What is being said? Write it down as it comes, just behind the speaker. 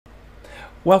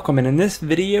Welcome, and in this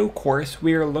video course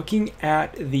we are looking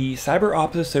at the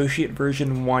CyberOps Associate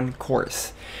version 1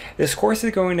 course. This course is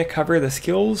going to cover the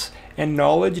skills and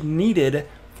knowledge needed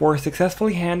for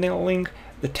successfully handling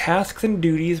the tasks and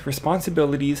duties,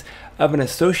 responsibilities of an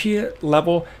associate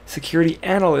level security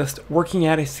analyst working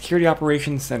at a security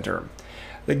operations center.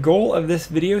 The goal of this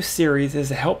video series is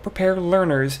to help prepare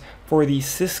learners for the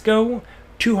Cisco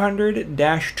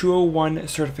 200-201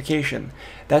 certification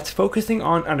that's focusing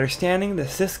on understanding the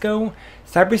Cisco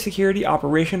Cybersecurity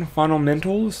Operation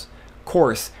Fundamentals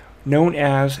course known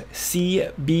as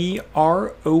CBROPS.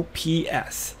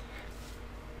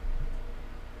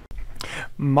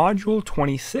 Module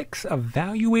 26,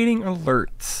 Evaluating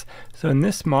Alerts. So in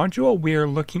this module we are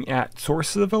looking at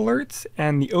sources of alerts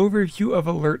and the overview of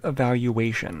alert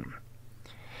evaluation.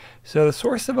 So the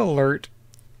source of alert,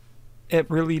 it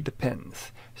really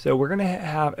depends. So we're going to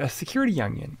have a security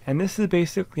onion, and this is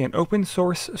basically an open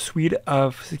source suite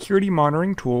of security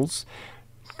monitoring tools,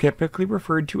 typically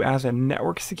referred to as a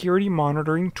network security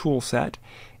monitoring toolset,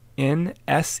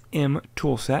 NSM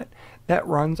toolset, that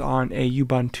runs on a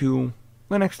Ubuntu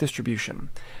Linux distribution.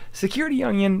 Security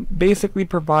Onion basically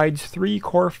provides three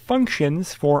core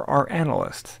functions for our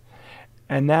analysts,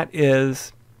 and that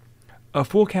is a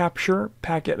full capture,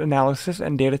 packet analysis,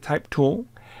 and data type tool,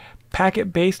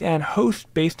 packet-based and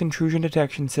host-based intrusion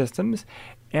detection systems,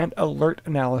 and alert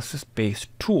analysis-based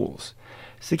tools.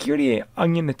 Security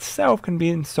Onion itself can be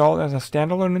installed as a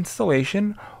standalone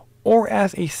installation or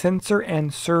as a sensor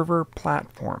and server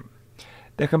platform.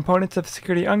 The components of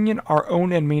Security Onion are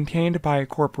owned and maintained by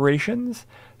corporations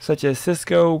such as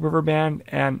Cisco, Riverband,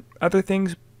 and other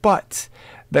things, but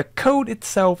the code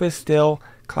itself is still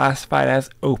classified as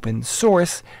open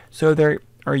source, so they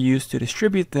are used to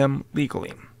distribute them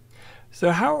legally.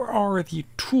 So how are the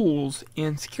tools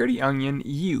in Security Onion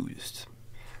used?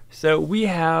 So we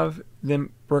have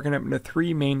them broken up into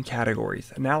three main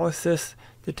categories: analysis,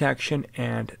 detection,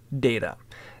 and data.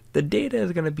 The data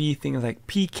is going to be things like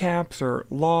PCAPs or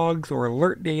logs or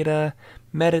alert data,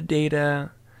 metadata,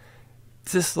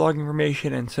 syslog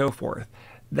information, and so forth.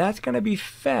 That's going to be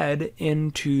fed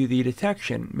into the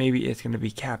detection. Maybe it's going to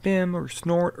be CAPM or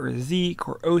Snort or Zeek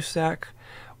or OSEC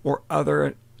or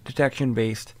other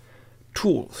detection-based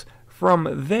tools. From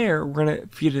there, we're going to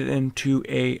feed it into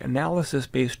a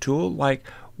analysis-based tool like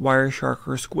Wireshark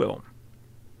or Squill.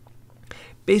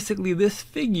 Basically, this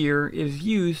figure is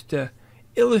used to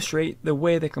illustrate the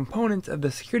way the components of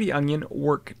the Security Onion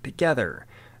work together.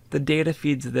 The data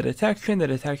feeds the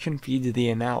detection feeds the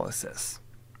analysis.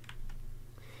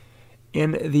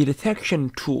 In the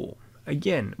detection tool,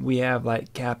 again, we have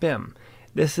like CAPM.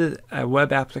 This is a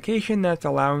web application that's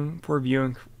allowing for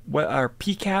viewing what are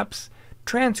PCAPs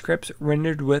transcripts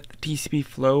rendered with TCP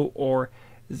flow or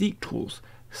Zeek tools.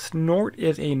 Snort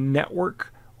is a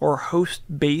network or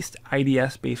host-based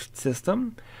IDS-based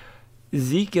system.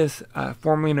 Zeek is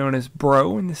formerly known as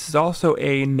Bro, and this is also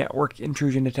a network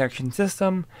intrusion detection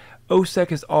system.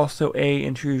 OSEC is also a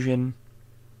intrusion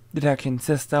detection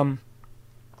system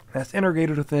that's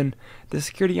integrated within the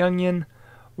Security Onion.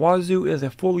 Wazoo is a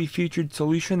fully featured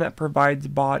solution that provides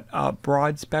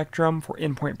broad spectrum for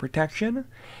endpoint protection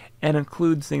and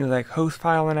includes things like host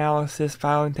file analysis,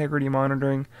 file integrity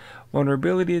monitoring,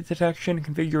 vulnerability detection,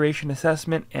 configuration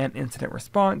assessment, and incident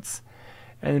response.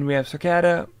 And then we have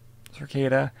Cicada,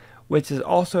 which is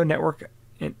also network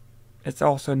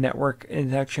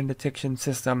intrusion detection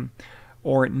system,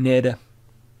 or NID,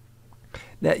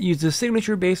 that uses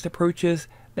signature-based approaches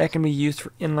that can be used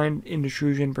for inline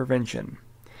intrusion prevention.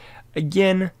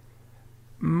 Again,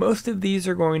 most of these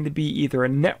are going to be either a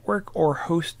network or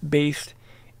host-based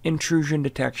intrusion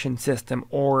detection system,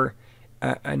 or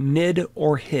a NID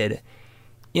or HID.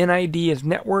 NID is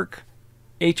network,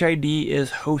 HID is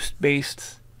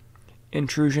host-based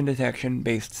intrusion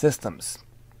detection-based systems.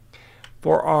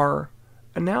 For our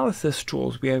analysis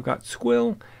tools, we have got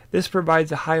Squill. This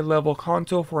provides a high-level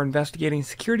console for investigating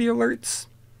security alerts.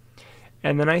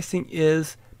 And the nice thing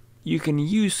is you can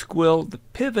use Squill to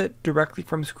pivot directly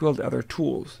from Squill to other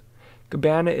tools.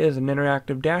 Cabana is an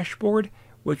interactive dashboard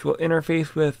which will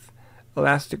interface with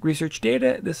Elastic Research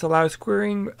Data. This allows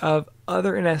querying of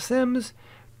other NSMs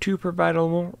to provide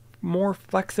a more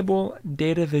flexible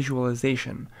data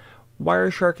visualization.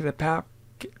 Wireshark is a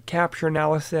capture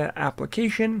analysis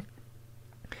application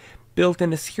built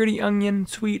into Security Onion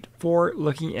suite for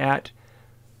looking at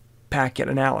packet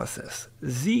analysis.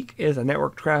 Zeek is a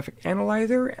network traffic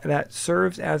analyzer that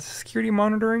serves as security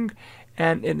monitoring,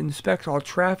 and it inspects all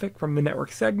traffic from the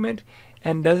network segment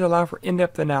and does allow for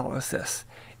in-depth analysis.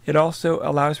 It also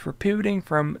allows for pivoting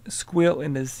from Squill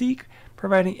into Zeek,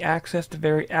 providing access to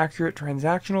very accurate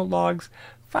transactional logs,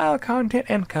 file content,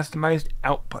 and customized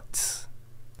outputs.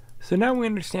 So now we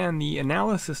understand the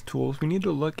analysis tools, we need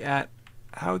to look at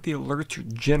how the alerts are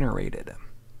generated.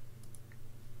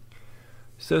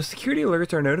 So security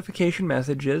alerts are notification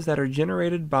messages that are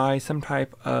generated by some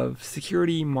type of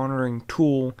security monitoring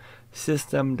tool,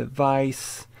 system,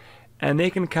 device, and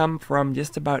they can come from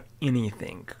just about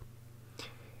anything.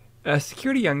 A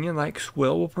security onion like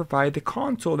Swill will provide the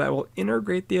console that will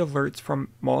integrate the alerts from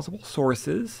multiple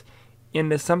sources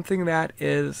into something that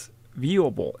is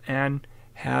viewable and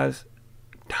has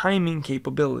timing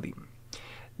capability.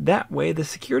 That way, the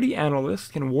security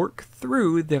analyst can work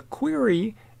through the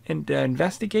query and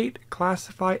investigate,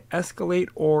 classify, escalate,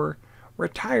 or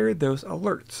retire those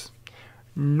alerts.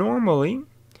 Normally,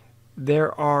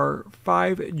 there are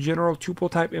 5 general tuple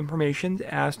type informations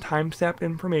as time-stamped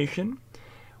information,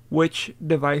 which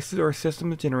devices or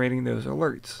systems generating those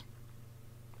alerts.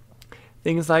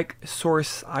 Things like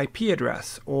source IP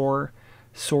address, or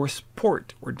source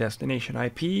port, or destination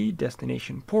IP,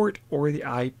 destination port, or the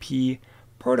IP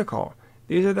protocol.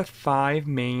 These are the 5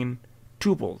 main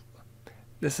tuples.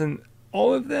 This isn't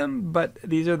all of them, but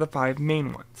these are the 5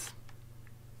 main ones.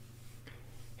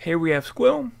 Here we have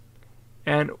Squill,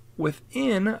 and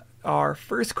within our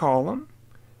first column,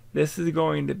 this is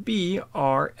going to be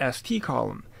our ST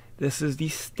column. This is the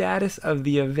status of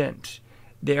the event.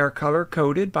 They are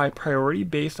color-coded by priority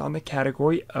based on the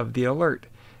category of the alert.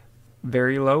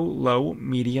 Very low, low,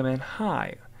 medium, and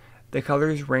high. The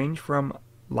colors range from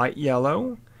light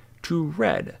yellow to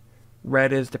red.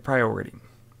 Red is the priority.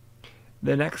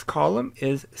 The next column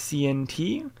is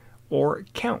CNT, or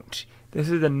count. This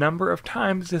is the number of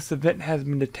times this event has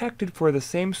been detected for the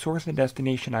same source and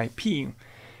destination IP.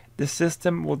 The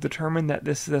system will determine that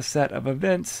this is a set of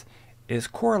events is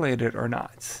correlated or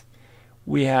not.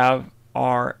 We have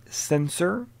our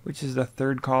sensor, which is the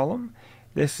 3rd column.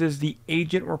 This is the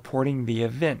agent reporting the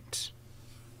event.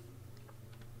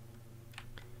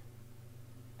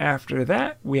 After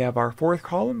that, we have our 4th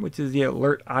column, which is the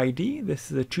alert ID.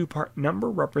 This is a 2-part number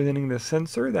representing the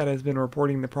sensor that has been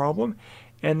reporting the problem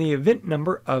and the event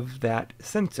number of that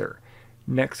sensor.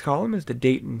 Next column is the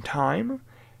date and time.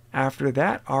 After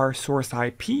that, our source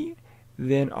IP,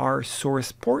 then our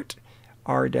source port,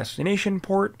 our destination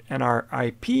port, and our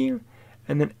IP.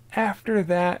 And then after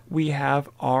that, we have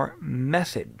our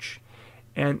message.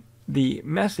 And the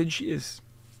message is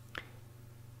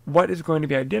what is going to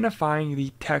be identifying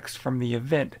the text from the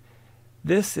event.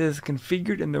 This is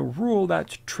configured in the rule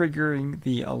that's triggering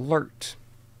the alert.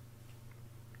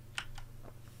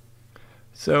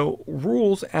 So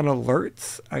rules and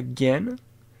alerts, again,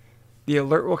 the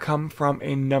alert will come from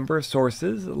a number of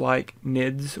sources like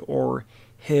NIDs or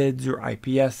HIDs or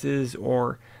IPSs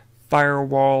or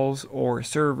firewalls or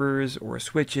servers or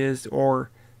switches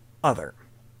or other.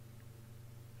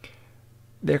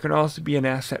 There can also be an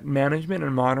asset management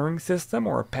and monitoring system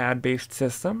or a PAD-based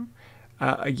system.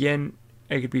 Again,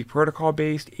 it could be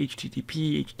protocol-based,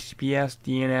 HTTP, HTTPS,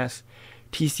 DNS,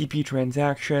 TCP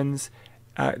transactions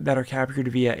that are captured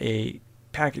via a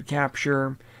packet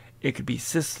capture. It could be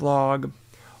syslog.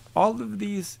 All of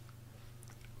these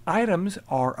items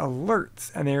are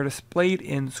alerts, and they are displayed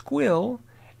in Squill,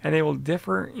 and they will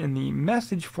differ in the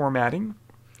message formatting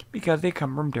because they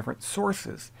come from different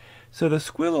sources. So the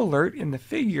Squill alert in the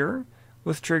figure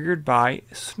was triggered by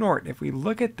snort. If we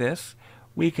look at this,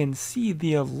 we can see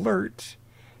the alert,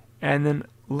 and then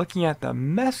looking at the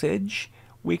message,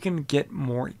 we can get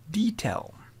more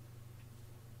detail.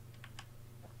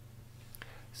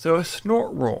 So a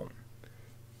snort rule.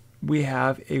 We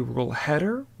have a rule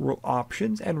header, rule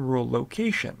options, and rule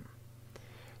location.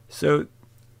 So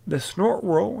the snort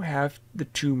rule have the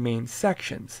 2 main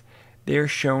sections. They are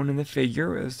shown in the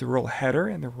figure as the rule header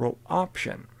and the rule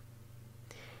option.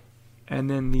 And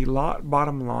then the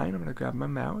bottom line, I'm going to grab my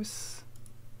mouse.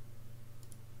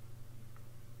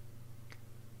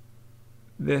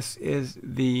 This is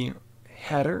the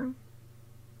header.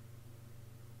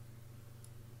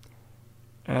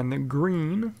 And the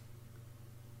green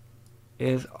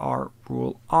is our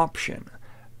rule option.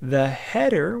 The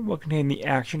header will contain the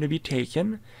action to be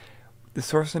taken, the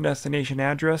source and destination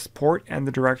address, port, and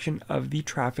the direction of the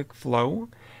traffic flow.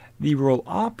 The rule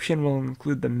option will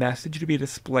include the message to be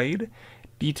displayed,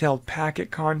 detailed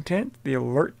packet content, the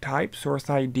alert type, source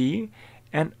ID,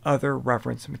 and other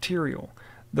reference material.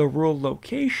 The rule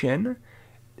location,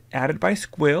 added by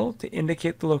Squill to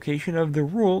indicate the location of the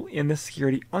rule in the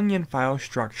security onion file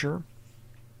structure.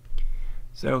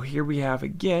 So here we have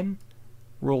again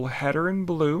rule header in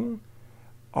blue,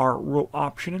 our rule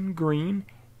option in green,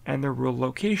 and the rule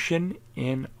location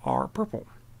in our purple.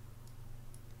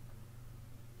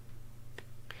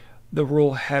 The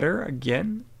rule header,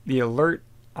 again, the alert,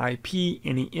 IP,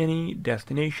 any,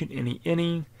 destination,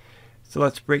 any. So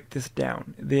let's break this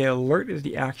down. The alert is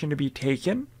the action to be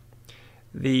taken.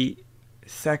 The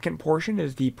second portion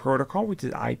is the protocol, which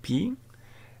is IP.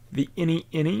 The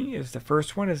any is the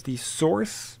first one, is the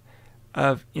source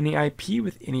of any IP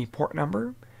with any port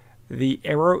number. The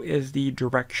arrow is the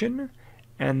direction,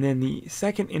 and then the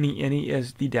second any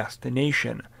is the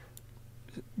destination,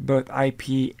 both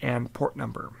IP and port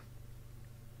number.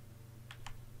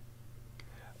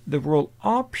 The rule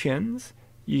options,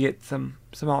 you get some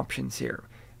options here.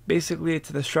 Basically, it's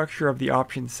the structure of the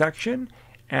options section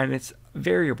and its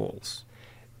variables.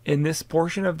 In this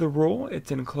portion of the rule,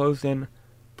 it's enclosed in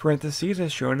parentheses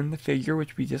as shown in the figure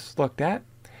which we just looked at.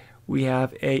 We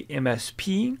have a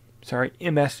MSG,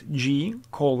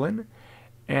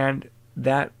 and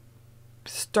that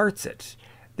starts it.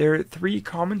 There are three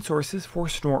common sources for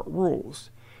snort rules: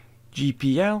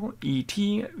 GPL, ET,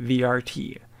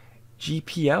 VRT.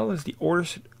 GPL is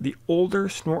the older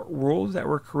snort rules that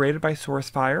were created by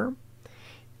SourceFire.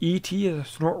 ET is a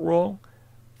snort rule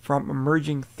from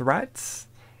emerging threats,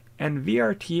 and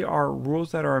VRT are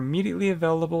rules that are immediately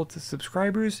available to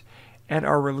subscribers and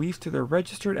are released to their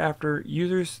registered after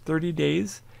users 30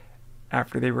 days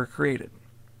after they were created.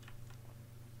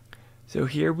 So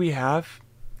here we have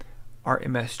our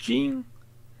MSG,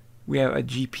 we have a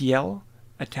GPL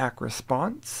attack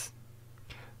response.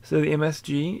 So the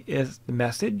MSG is the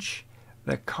message,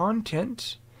 the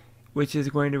content, which is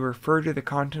going to refer to the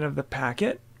content of the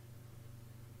packet.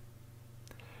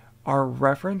 Our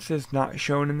reference is not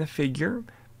shown in the figure,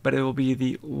 but it will be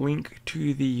the link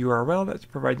to the URL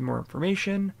that provides more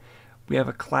information. We have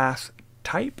a class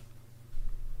type,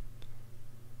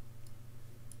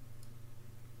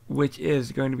 which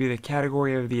is going to be the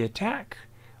category of the attack.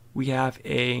 We have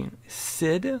a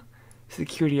SID,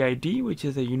 security ID, which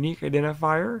is a unique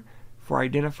identifier for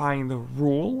identifying the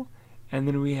rule, and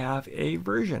then we have a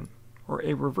version or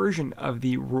a reversion of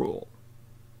the rule.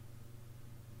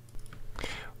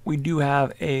 We do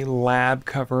have a lab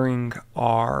covering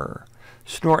our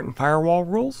snort and firewall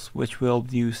rules, which we'll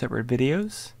do separate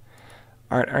videos.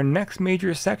 Alright, our next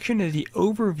major section is the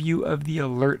overview of the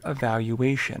alert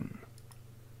evaluation.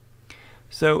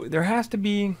 So there has to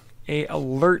be an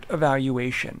alert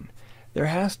evaluation. There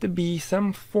has to be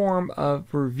some form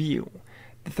of review.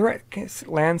 The threat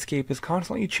landscape is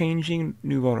constantly changing.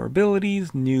 New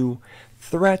vulnerabilities, new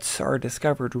threats are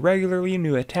discovered regularly.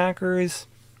 New attackers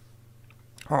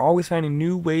are always finding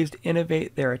new ways to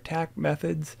innovate their attack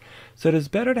methods. So it is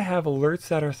better to have alerts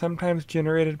that are sometimes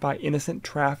generated by innocent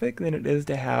traffic than it is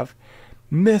to have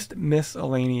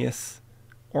miscellaneous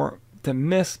or to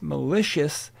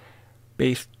malicious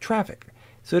based traffic.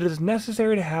 So it is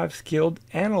necessary to have skilled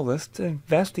analysts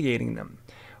investigating them.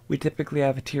 We typically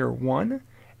have a tier 1,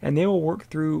 and they will work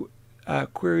through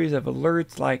queries of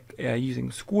alerts like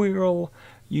using Squirrel,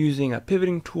 using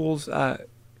pivoting tools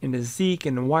into Zeek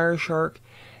and Wireshark,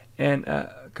 and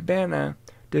Kibana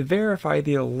to verify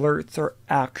the alerts are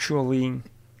actually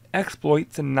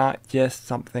exploits and not just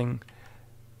something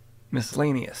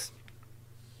miscellaneous.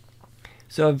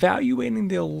 So evaluating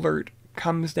the alert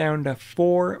comes down to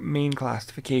 4 main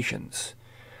classifications: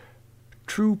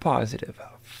 true positive,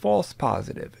 false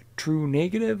positive, true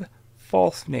negative,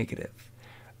 false negative.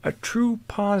 A true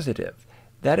positive,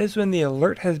 that is when the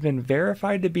alert has been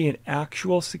verified to be an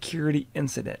actual security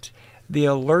incident. The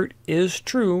alert is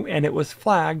true and it was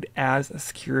flagged as a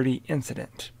security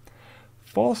incident.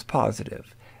 False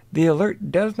positive, the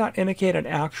alert does not indicate an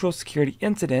actual security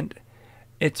incident.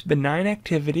 It's benign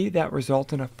activity that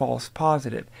results in a false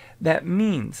positive. That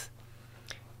means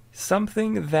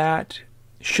something that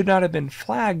should not have been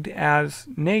flagged as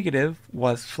negative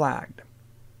was flagged.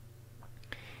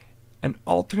 An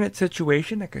alternate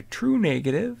situation, like a true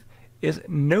negative, is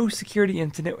no security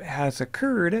incident has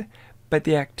occurred, but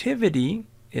the activity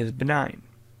is benign.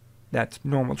 That's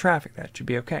normal traffic. That should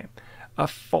be okay. A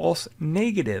false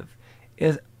negative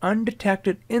is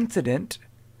undetected incident,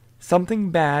 something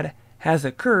bad has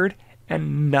occurred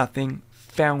and nothing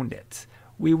found it.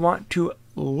 We want to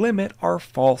limit our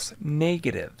false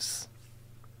negatives.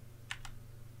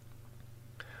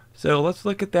 So let's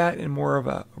look at that in more of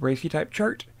a RACI type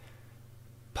chart.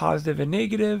 Positive and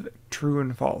negative, true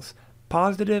and false.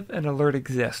 Positive, an alert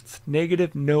exists.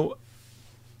 Negative, no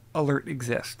alert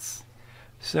exists.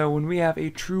 So when we have a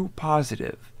true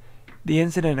positive, the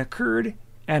incident occurred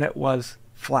and it was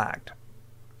flagged.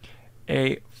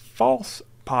 A false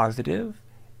positive,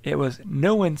 it was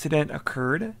no incident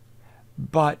occurred,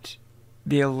 but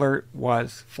the alert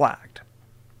was flagged.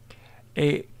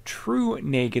 A true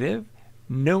negative,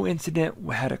 no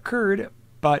incident had occurred,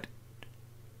 but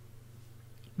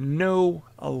no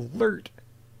alert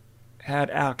had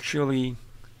actually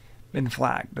been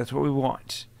flagged. That's what we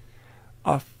want.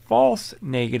 A false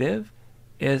negative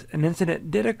is an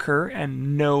incident did occur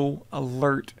and no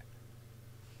alert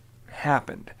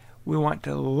happened. We want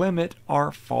to limit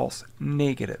our false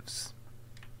negatives.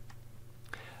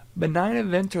 Benign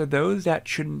events are those that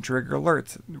shouldn't trigger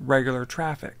alerts, regular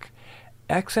traffic.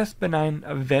 Excess benign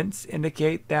events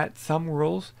indicate that some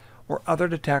rules or other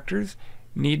detectors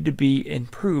need to be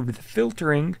improved. The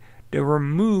filtering to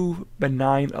remove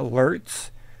benign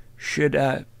alerts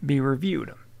should be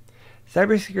reviewed.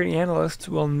 Cybersecurity analysts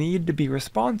will need to be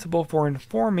responsible for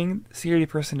informing security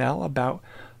personnel about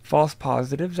false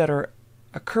positives that are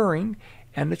occurring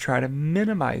and to try to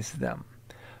minimize them.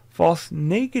 False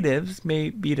negatives may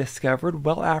be discovered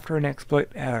well after an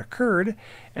exploit had occurred,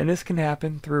 and this can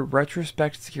happen through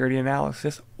retrospective security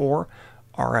analysis or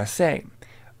RSA.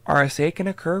 RSA can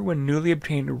occur when newly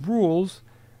obtained rules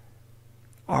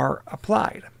are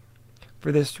applied.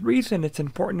 For this reason, it's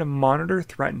important to monitor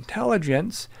threat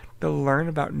intelligence to learn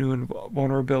about new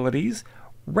vulnerabilities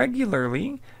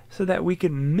regularly so that we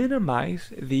can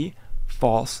minimize the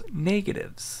false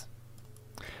negatives.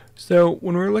 So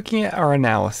when we're looking at our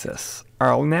analysis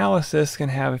can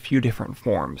have a few different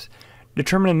forms: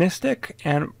 deterministic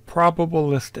and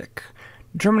probabilistic.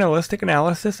 Deterministic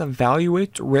analysis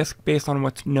evaluates risk based on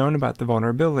what's known about the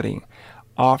vulnerability.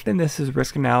 Often this is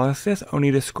risk analysis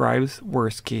only describes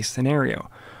worst case scenario.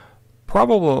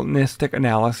 Probabilistic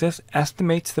analysis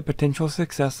estimates the potential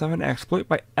success of an exploit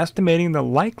by estimating the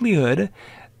likelihood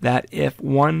that if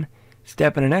one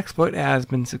step in an exploit has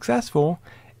been successful,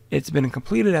 it's been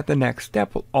completed at the next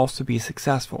step will also be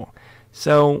successful.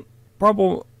 So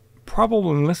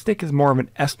probabilistic is more of an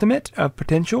estimate of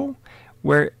potential,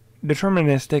 where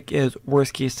deterministic is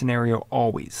worst case scenario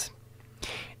always.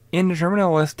 In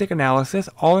deterministic analysis,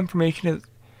 all information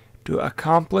to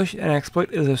accomplish an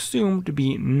exploit is assumed to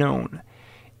be known.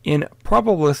 In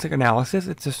probabilistic analysis,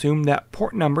 it's assumed that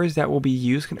port numbers that will be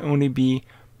used can only be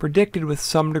predicted with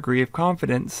some degree of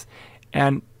confidence,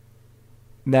 and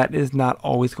that is not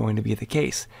always going to be the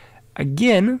case.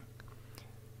 Again,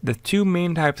 the two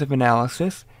main types of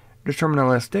analysis: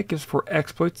 deterministic is for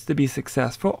exploits to be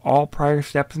successful. All prior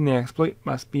steps in the exploit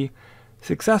must be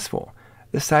successful.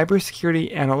 The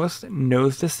cybersecurity analyst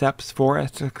knows the steps for a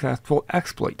successful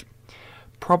exploit.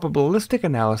 Probabilistic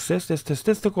analysis is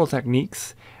statistical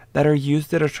techniques that are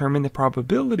used to determine the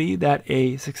probability that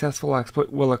a successful exploit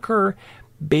will occur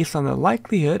based on the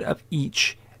likelihood of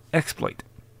each exploit.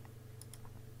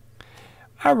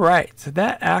 Alright, so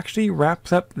that actually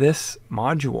wraps up this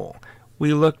module.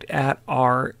 We looked at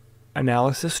our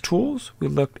analysis tools, we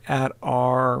looked at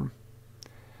our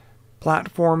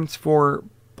platforms for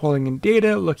pulling in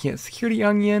data, looking at Security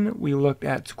Onion, we looked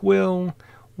at Squill,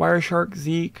 Wireshark,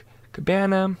 Zeek,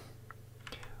 Kibana,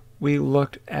 we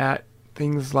looked at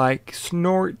things like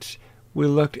Snort, we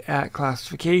looked at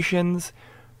classifications,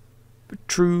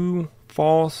 true,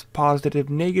 false, positive,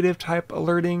 negative type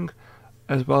alerting,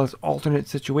 as well as alternate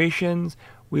situations.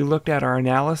 We looked at our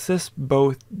analysis,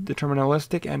 both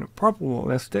deterministic and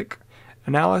probabilistic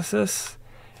analysis.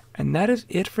 And that is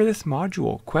it for this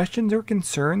module. Questions or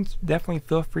concerns, definitely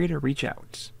feel free to reach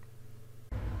out.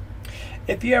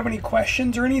 If you have any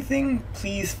questions or anything,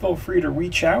 please feel free to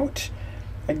reach out.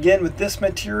 Again, with this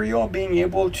material, being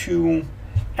able to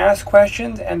ask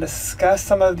questions and discuss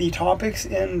some of the topics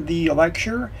in the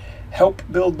lecture help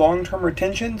build long-term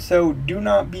retention, so do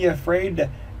not be afraid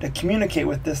to communicate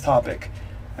with this topic.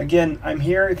 Again, I'm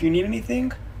here if you need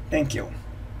anything. Thank you.